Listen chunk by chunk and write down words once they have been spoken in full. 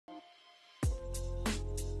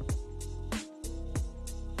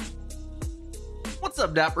What's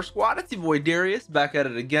up, Dapper Squad? It's your boy Darius, back at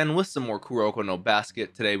it again with some more Kuroko no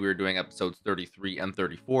Basket. Today we are doing episodes 33 and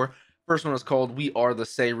 34. First one is called We Are the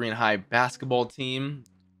Seirin High Basketball Team.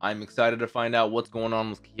 I'm excited to find out what's going on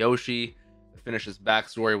with Kiyoshi, finish his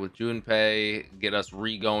backstory with Junpei, get us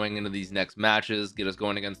re-going into these next matches, get us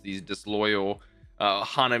going against these disloyal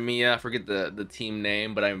Hanamiya. I forget the team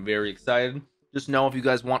name, but I'm very excited. Just know if you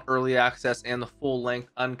guys want early access and the full-length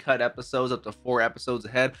uncut episodes, up to 4 episodes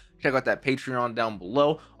ahead, check out that Patreon down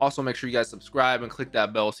below. Also, make sure you guys subscribe and click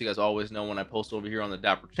that bell so you guys always know when I post over here on the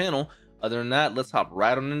Dapper channel. Other than that, let's hop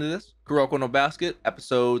right on into this. Kuroko no Basket,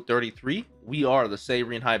 episode 33. We are the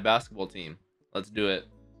Seirin High Basketball Team. Let's do it.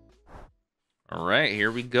 All right,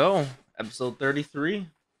 here we go. Episode 33.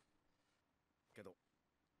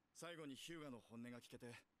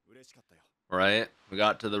 Right, we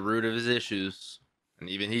got to the root of his issues, and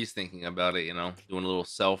even he's thinking about it, you know, doing a little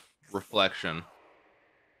self-reflection.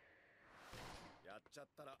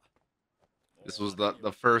 This was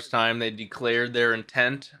the first time they declared their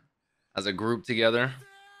intent as a group together.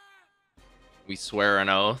 We swear an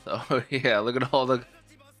oath. Oh yeah, look at all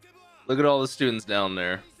the students down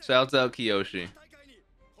there. Shouts out Kiyoshi.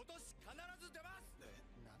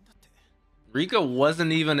 Riko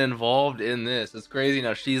wasn't even involved in this. It's crazy.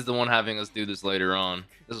 Now she's the one having us do this later on.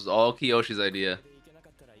 This was all Kiyoshi's idea.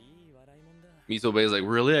 Misobe's like,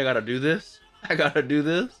 really? I gotta do this? I gotta do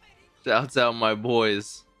this? Shouts out my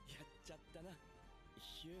boys.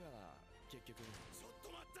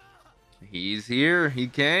 He's here. He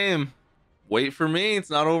came. Wait for me. It's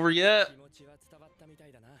not over yet.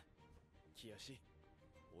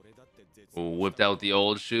 Ooh, whipped out the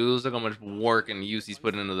old shoes. Look how much work and use he's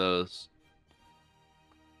putting into those.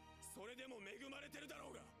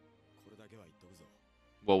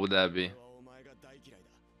 What would that be?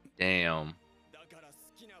 Damn.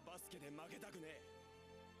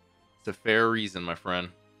 It's a fair reason, my friend.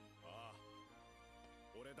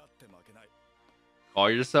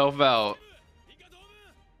 Call yourself out.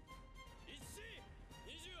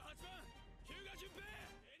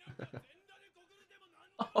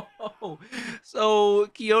 Oh, so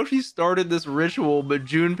Kiyoshi started this ritual, but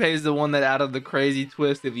Junpei's the one that added the crazy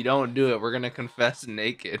twist. If you don't do it, we're gonna confess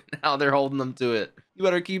naked. Now they're holding them to it. You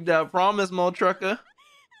better keep that promise, Mo Trucker.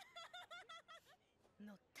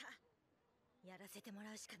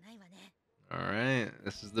 Alright,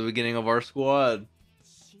 this is the beginning of our squad.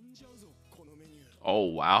 Oh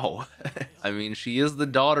wow. I mean, she is the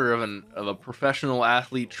daughter of a professional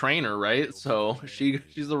athlete trainer, right? So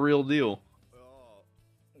she's the real deal.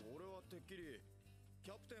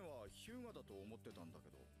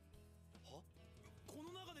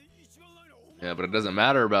 Yeah, but it doesn't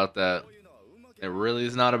matter about that. It really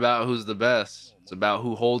is not about who's the best. It's about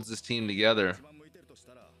who holds this team together.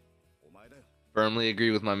 Firmly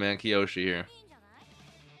agree with my man Kiyoshi here.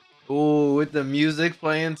 Ooh, with the music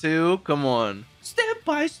playing too. Come on. Step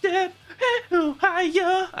by step.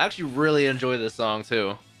 I actually really enjoy this song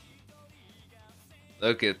too.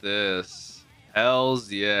 Look at this.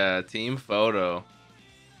 Hells yeah. Team photo.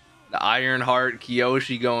 The Ironheart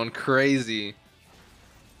Kiyoshi going crazy.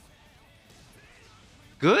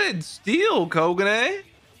 Good steal, Kogane.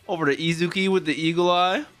 Over to Izuki with the eagle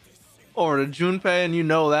eye. Over to Junpei, and you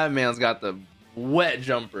know that man's got the wet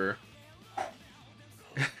jumper.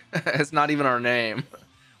 It's not even our name.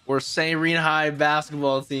 We're Seirin High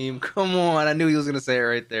Basketball Team. Come on, I knew he was gonna say it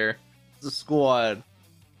right there. It's a squad.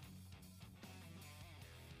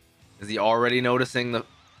 Is he already noticing a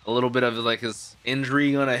little bit of like his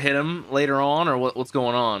injury gonna hit him later on, or what's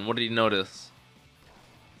going on? What did he notice?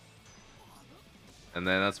 And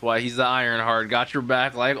then that's why he's the Ironheart. Got your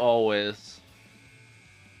back like always.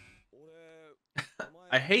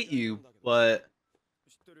 I hate you, but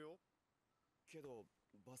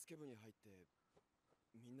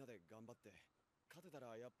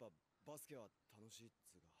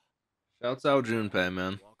shouts out Junpei,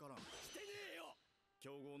 man.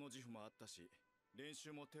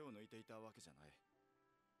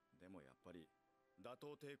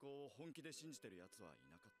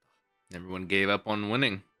 Everyone gave up on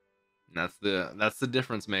winning. And that's the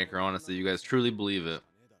difference maker, honestly. You guys truly believe it.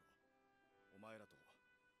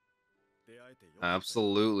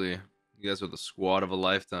 Absolutely. You guys are the squad of a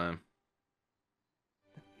lifetime.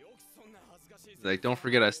 Like, don't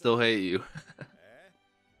forget I still hate you.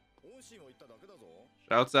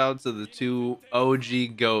 Shouts out to the 2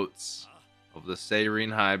 OG GOATs of the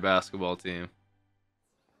Seirin High Basketball Team.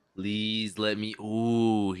 Please let me...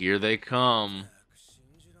 Ooh, here they come.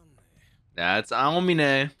 That's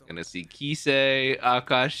Aomine. Gonna see Kisei,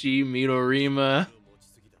 Akashi, Midorima.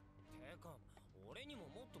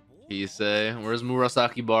 Kisei. Where's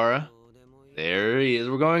Murasaki Bara? There he is.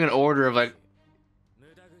 We're going in order of like,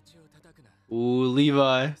 ooh,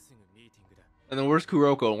 Levi. And then where's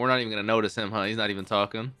Kuroko? We're not even gonna notice him, huh? He's not even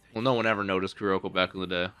talking. Well, no one ever noticed Kuroko back in the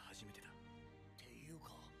day.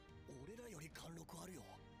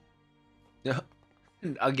 Yeah.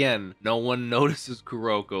 Again, no one notices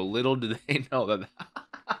Kuroko. Little do they know that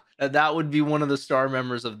that would be one of the star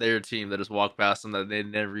members of their team that just walked past them that they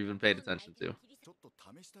never even paid attention to.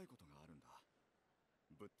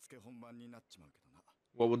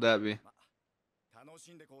 What would that be?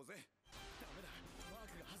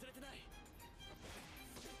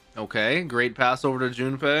 Okay, great pass over to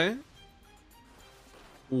Junpei.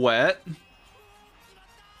 Wet.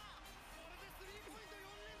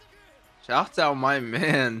 Shouts out my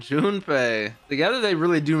man, Junpei. Together they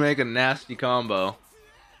really do make a nasty combo.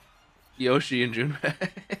 Kiyoshi and Junpei.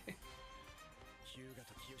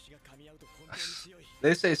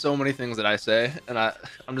 They say so many things that I say, and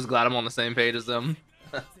I'm just glad I'm on the same page as them.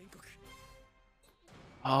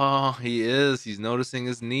 Oh, he is. He's noticing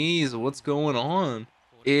his knees. What's going on?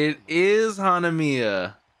 It is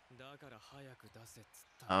Hanamiya.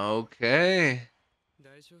 Okay.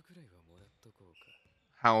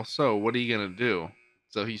 How so? What are you gonna do?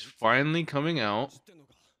 So he's finally coming out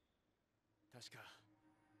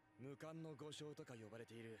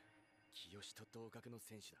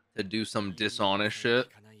to do some dishonest shit.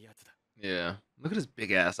 Yeah. Look at his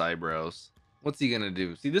big ass eyebrows. What's he gonna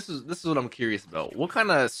do? See, this is what I'm curious about. What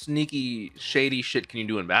kind of sneaky, shady shit can you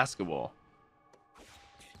do in basketball?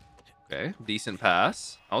 Okay, decent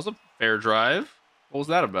pass. That was a fair drive. What was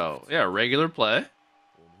that about? Yeah, regular play.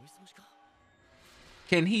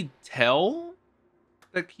 Can he tell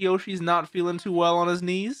that Kiyoshi's not feeling too well on his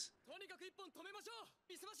knees?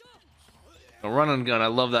 A run and gun. I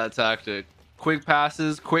love that tactic. Quick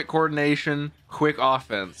passes, quick coordination, quick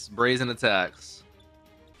offense, brazen attacks.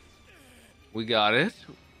 We got it.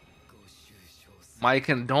 My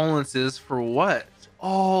condolences for what?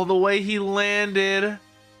 Oh, the way he landed.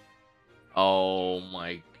 Oh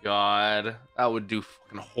my god. That would do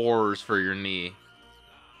fucking horrors for your knee.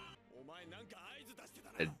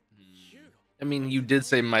 I mean, you did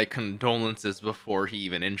say my condolences before he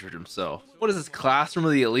even injured himself. What is this, classroom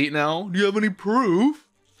of the elite now? Do you have any proof?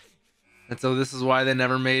 And so this is why they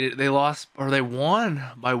never made it. They lost, or they won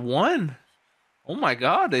by 1. Oh my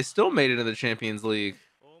god, they still made it in the Champions League.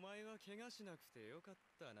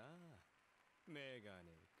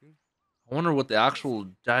 I wonder what the actual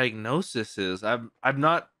diagnosis is. I'm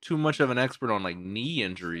not too much of an expert on like knee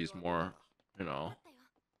injuries, more, you know.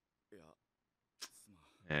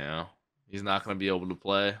 Yeah. He's not going to be able to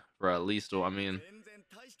play for at least, I mean,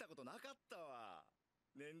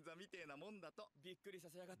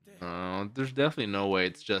 there's definitely no way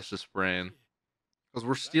it's just a sprain. Because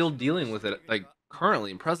we're still dealing with it, like,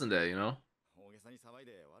 currently, in present day, you know?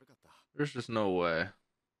 There's just no way.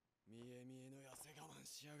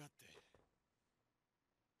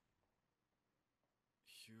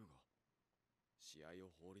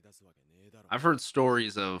 I've heard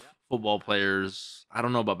stories of football players. I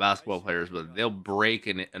don't know about basketball players, but they'll break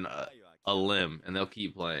a limb and they'll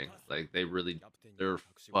keep playing. Like they're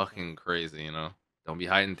fucking crazy, you know. Don't be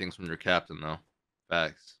hiding things from your captain, though.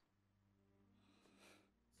 Facts.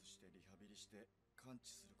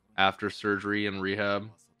 After surgery and rehab,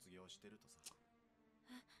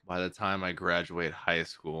 by the time I graduate high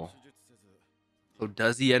school. So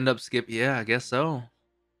does he end up Yeah, I guess so.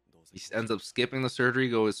 He ends up skipping the surgery,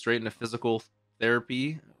 goes straight into physical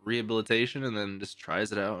therapy, rehabilitation, and then just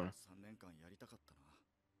tries it out.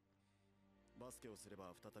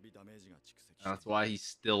 That's why he's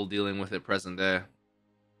still dealing with it present day.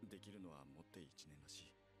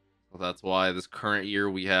 So that's why this current year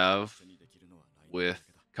we have with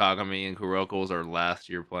Kagami and Kuroko is our last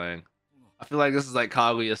year playing. I feel like this is like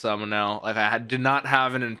Kaguya-sama now. Like did not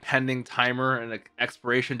have an impending timer and an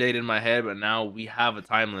expiration date in my head, but now we have a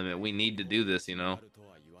time limit. We need to do this, you know.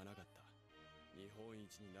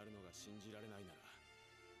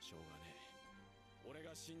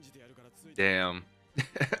 Damn.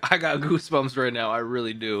 I got goosebumps right now. I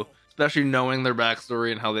really do. Especially knowing their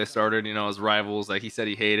backstory and how they started, you know, as rivals. Like he said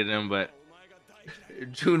he hated him, but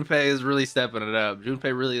Junpei is really stepping it up.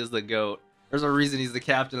 Junpei really is the GOAT. There's a reason he's the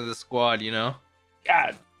captain of the squad, you know?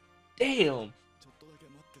 God damn.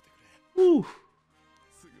 Woo.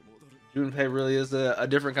 Junpei really is a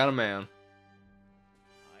different kind of man.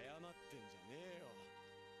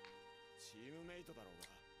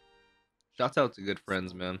 Shouts out to good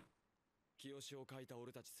friends, man.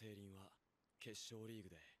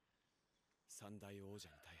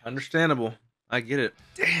 Understandable. I get it.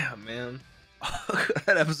 Damn, man.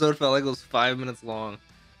 That episode felt like it was 5 minutes long.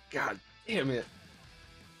 God Damn it.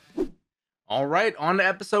 All right, on to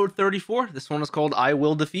episode 34. This one is called I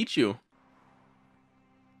Will Defeat You.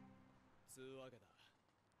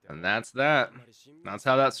 And that's that. That's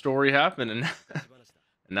how that story happened. And, and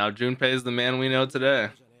now Junpei is the man we know today.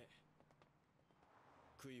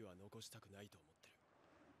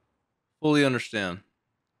 Fully understand.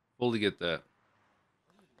 Fully get that.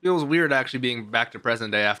 Feels weird actually being back to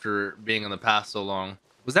present day after being in the past so long.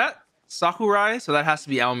 Was that Sakurai? So that has to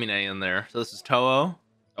be Almine in there. So this is Toho.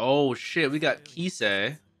 Oh shit, we got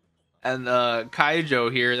Kisei and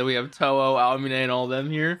Kaijo here. Then we have Toho, Almine, and all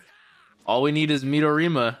them here. All we need is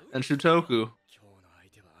Midorima and Shutoku.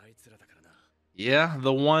 Yeah,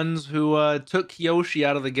 the ones who took Kiyoshi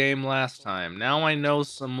out of the game last time. Now I know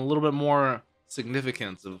a little bit more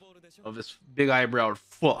significance of this big eyebrowed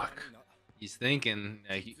fuck. He's thinking,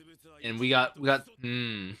 and we got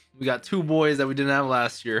two boys that we didn't have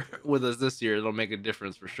last year with us this year. It'll make a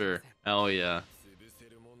difference for sure. Oh yeah.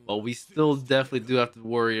 Well, we still definitely do have to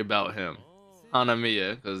worry about him,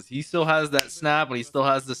 Hanamiya, because he still has that snap and he still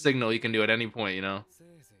has the signal he can do at any point. You know.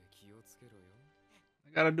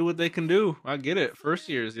 I gotta do what they can do. I get it. First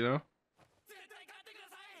years, you know.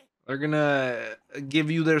 They're gonna give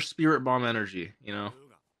you their spirit bomb energy, you know.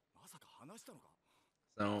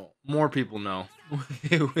 So more people know.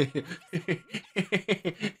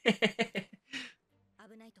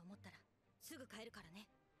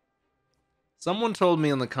 Someone told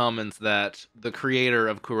me in the comments that the creator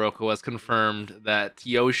of Kuroko has confirmed that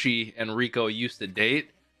Kiyoshi and Riko used to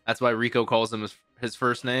date. That's why Riko calls him his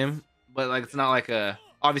first name. But like, it's not like a,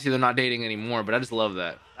 obviously they're not dating anymore, but I just love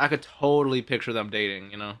that. I could totally picture them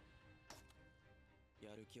dating, you know.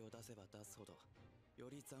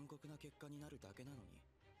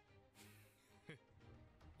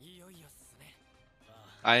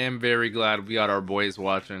 I am very glad we got our boys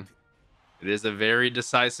watching. It is a very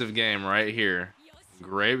decisive game right here.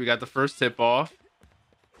 Great, we got the first tip off.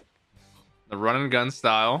 The run and gun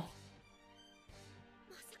style.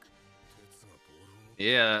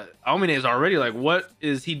 Yeah, Almine is already like, what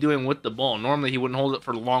is he doing with the ball? Normally he wouldn't hold it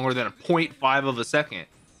for longer than a 0.5 of a second.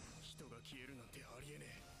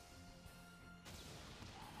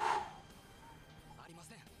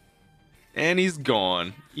 And he's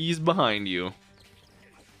gone. He's behind you.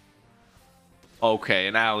 Okay,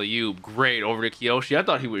 an alley-oop. Great, over to Kiyoshi. I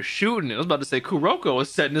thought he was shooting it. I was about to say Kuroko was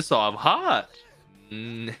setting this off hot.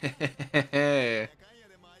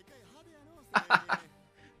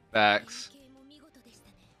 Facts.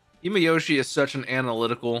 Imayoshi is such an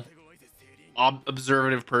analytical,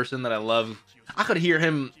 observative person that I love. I could hear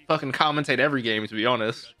him fucking commentate every game, to be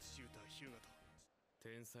honest.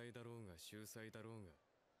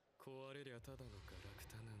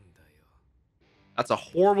 That's a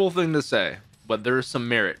horrible thing to say, but there's some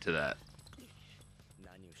merit to that.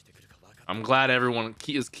 I'm glad everyone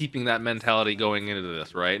is keeping that mentality going into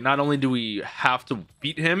this, right? Not only do we have to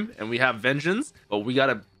beat him and we have vengeance, but we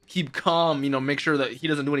gotta keep calm, you know, make sure that he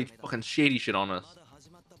doesn't do any fucking shady shit on us.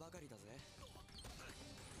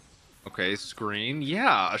 Okay, screen.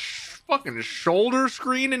 Yeah, a fucking shoulder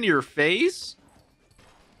screen in your face?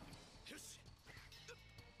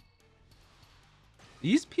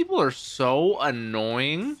 These people are so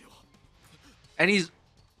annoying. And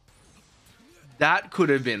that could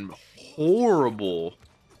have been horrible.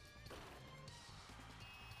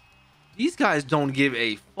 These guys don't give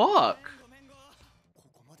a fuck.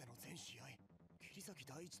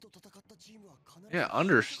 Yeah,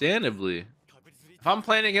 understandably. If I'm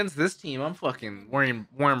playing against this team, I'm fucking wearing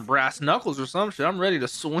brass knuckles or some shit. I'm ready to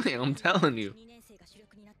swing, I'm telling you.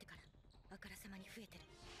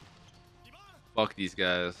 Fuck these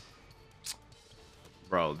guys.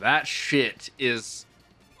 Bro, that shit is...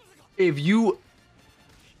 If you...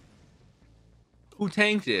 Who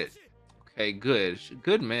tanked it? Okay, good.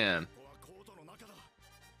 Good man.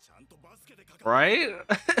 Right?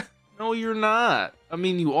 No, you're not. I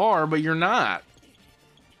mean, you are, but you're not.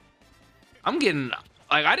 I'm getting...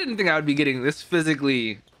 Like, I didn't think I would be getting this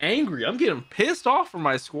physically angry. I'm getting pissed off for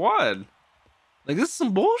my squad. Like, this is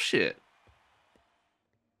some bullshit.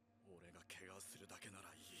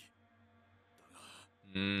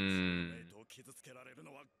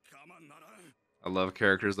 I love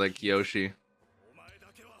characters like Kiyoshi.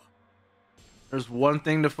 There's one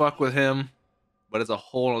thing to fuck with him, but it's a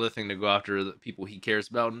whole other thing to go after the people he cares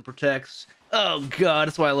about and protects. Oh god,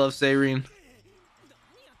 that's why I love Seirin.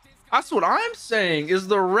 That's what I'm saying. Is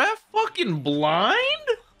the ref fucking blind?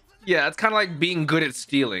 Yeah, it's kind of like being good at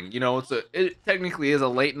stealing. You know, it technically is a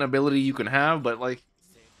latent ability you can have, but like,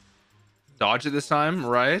 dodge it this time,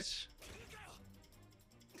 right?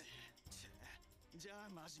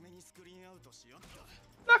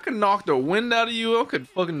 That could knock the wind out of you. It could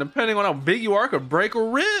fucking, depending on how big you are, could break a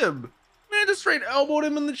rib. Man, just straight elbowed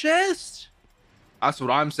him in the chest. That's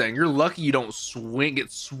what I'm saying. You're lucky you don't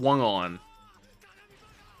get swung on.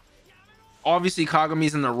 Obviously,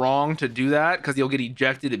 Kagami's in the wrong to do that because he'll get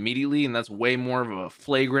ejected immediately, and that's way more of a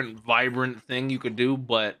flagrant, vibrant thing you could do,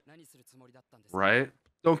 but... Right?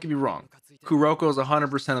 Don't get me wrong. Kuroko's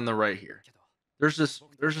 100% in the right here. There's just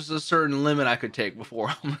a certain limit I could take before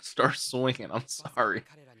I'm gonna start swinging. I'm sorry.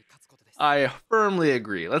 I firmly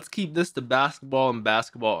agree. Let's keep this to basketball and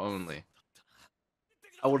basketball only.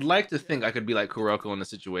 I would like to think I could be like Kuroko in the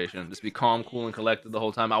situation, just be calm, cool, and collected the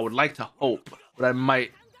whole time. I would like to hope, but I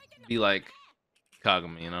might be like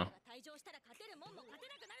Kagami, you know?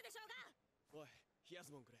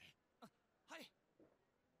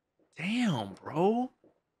 Damn, bro.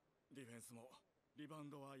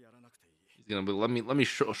 He's gonna be, let me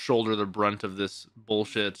shoulder the brunt of this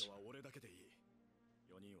bullshit.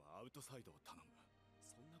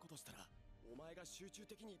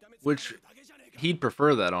 Which he'd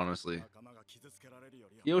prefer that, honestly.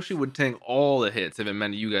 Kiyoshi would tank all the hits if it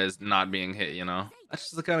meant you guys not being hit, you know? That's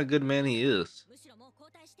just the kind of good man he is.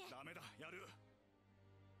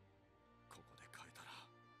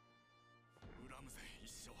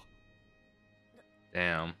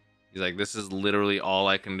 Damn. He's like, this is literally all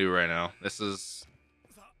I can do right now. This is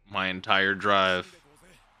my entire drive.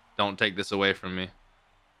 Don't take this away from me.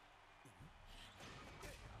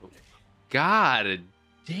 God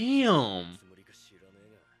damn.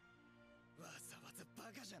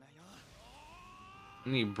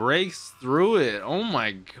 And he breaks through it. Oh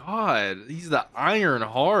my god. He's the Iron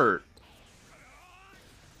Heart.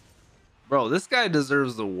 Bro, this guy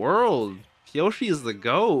deserves the world. Kiyoshi is the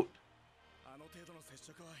GOAT.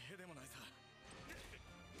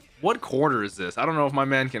 What quarter is this? I don't know if my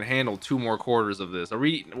man can handle 2 more quarters of this.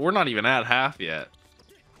 We're not even at half yet.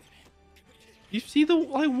 You see the,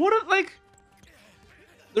 like, what, like,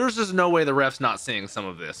 there's just no way the ref's not seeing some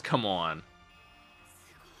of this. Come on.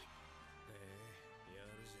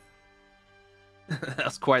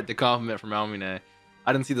 That's quite the compliment from Almine.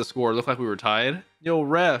 I didn't see the score. It looked like we were tied. Yo,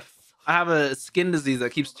 ref, I have a skin disease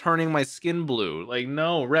that keeps turning my skin blue. Like,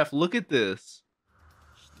 no, ref, look at this.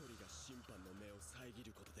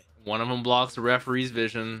 One of them blocks the referee's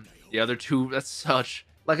vision. The other 2, that's such,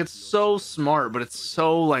 like, it's so smart, but it's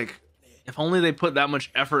so, like, if only they put that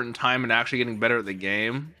much effort and time into actually getting better at the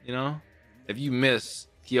game, you know? If you miss,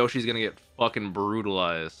 Kiyoshi's gonna get fucking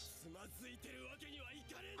brutalized.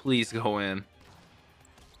 Please go in.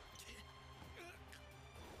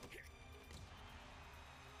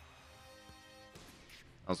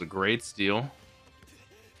 That was a great steal.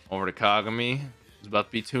 Over to Kagami. He's about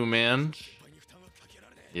to be 2-manned.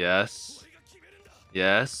 Yes.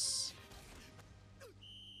 Yes.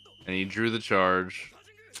 And he drew the charge.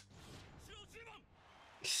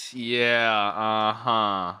 Yeah,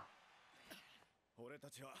 uh-huh.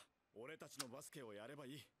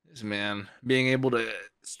 This man being able to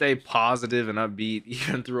stay positive and upbeat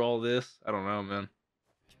even through all this. I don't know, man.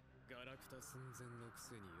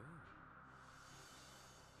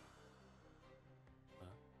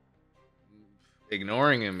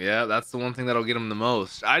 Ignoring him, yeah, that's the one thing that'll get him the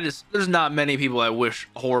most. There's not many people I wish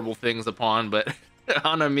horrible things upon, but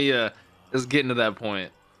Hanamiya is getting to that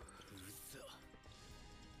point.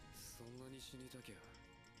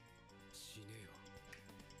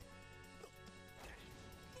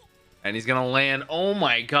 And he's gonna land, oh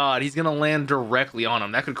my god, he's gonna land directly on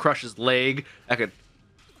him. That could crush his leg. That could...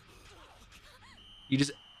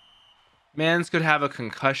 Mans could have a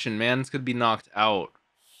concussion. Mans could be knocked out.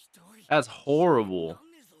 That's horrible.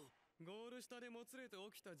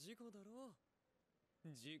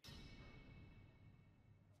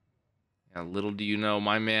 Yeah, little do you know,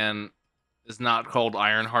 my man is not called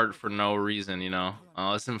Ironheart for no reason, you know?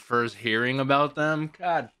 It's him first hearing about them.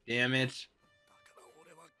 God damn it.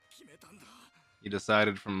 He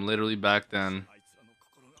decided from literally back then,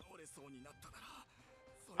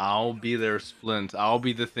 I'll be their splint. I'll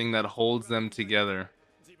be the thing that holds them together.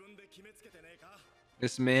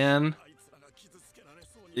 This man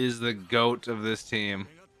is the GOAT of this team.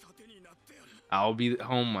 I'll be...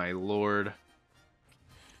 Oh my lord.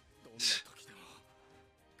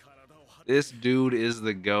 This dude is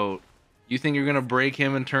the GOAT. You think you're gonna break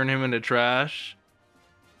him and turn him into trash?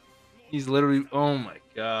 He's literally... Oh my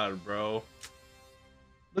god, bro.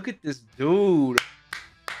 Look at this dude.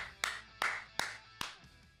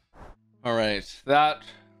 All right, that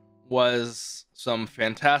was some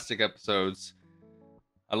fantastic episodes.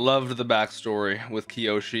 I loved the backstory with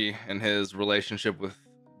Kiyoshi and his relationship with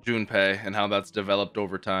Junpei and how that's developed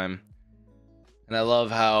over time. And I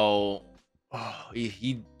love how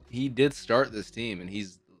he did start this team, and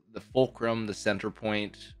he's the fulcrum, the center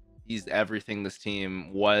point. He's everything this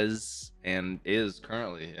team was and is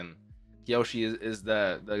currently. And Kiyoshi is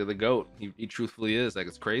the goat. He truthfully is. Like,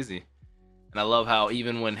 it's crazy. And I love how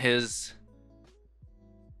even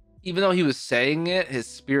though he was saying it, his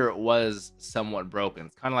spirit was somewhat broken.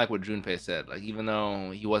 It's kind of like what Junpei said. Like, even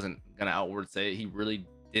though he wasn't gonna outward say it, he really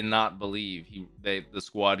did not believe the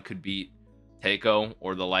squad could beat Takeo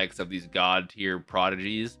or the likes of these god tier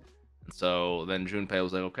prodigies. And so then Junpei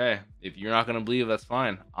was like, okay, if you're not gonna believe, that's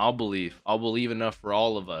fine. I'll believe. I'll believe enough for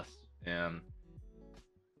all of us.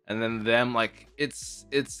 And then them, like, it's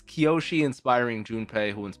Kiyoshi inspiring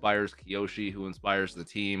Junpei, who inspires Kiyoshi, who inspires the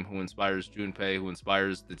team, who inspires Junpei, who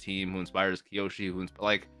inspires the team, who inspires Kiyoshi,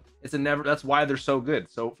 like, it's a never. That's why they're so good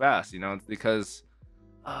so fast, you know. It's because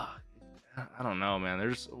uh, I don't know, man.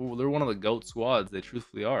 They're one of the GOAT squads. They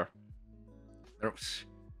truthfully are. They're,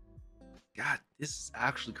 God, this is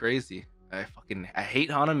actually crazy. I hate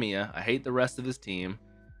Hanamiya. I hate the rest of his team.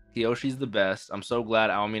 Kiyoshi's the best. I'm so glad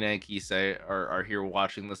Aomine and Kisei are here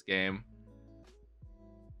watching this game.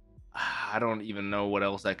 I don't even know what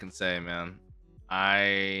else I can say, man.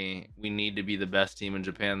 We need to be the best team in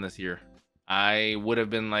Japan this year. I would have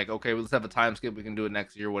been like, okay, well, let's have a time skip. We can do it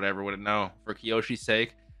next year, whatever. No, for Kiyoshi's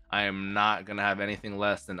sake, I am not gonna have anything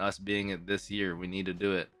less than us being it this year. We need to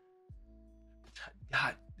do it.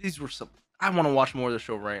 God, these were some. I want to watch more of the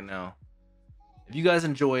show right now. If you guys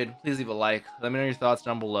enjoyed, please leave a like. Let me know your thoughts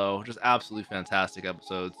down below. Just absolutely fantastic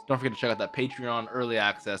episodes. Don't forget to check out that Patreon, early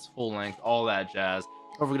access, full length, all that jazz.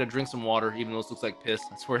 Don't forget to drink some water, even though this looks like piss.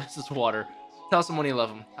 I swear this is water. Tell someone you love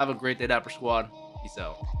them. Have a great day, Dapper Squad. Peace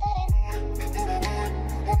out.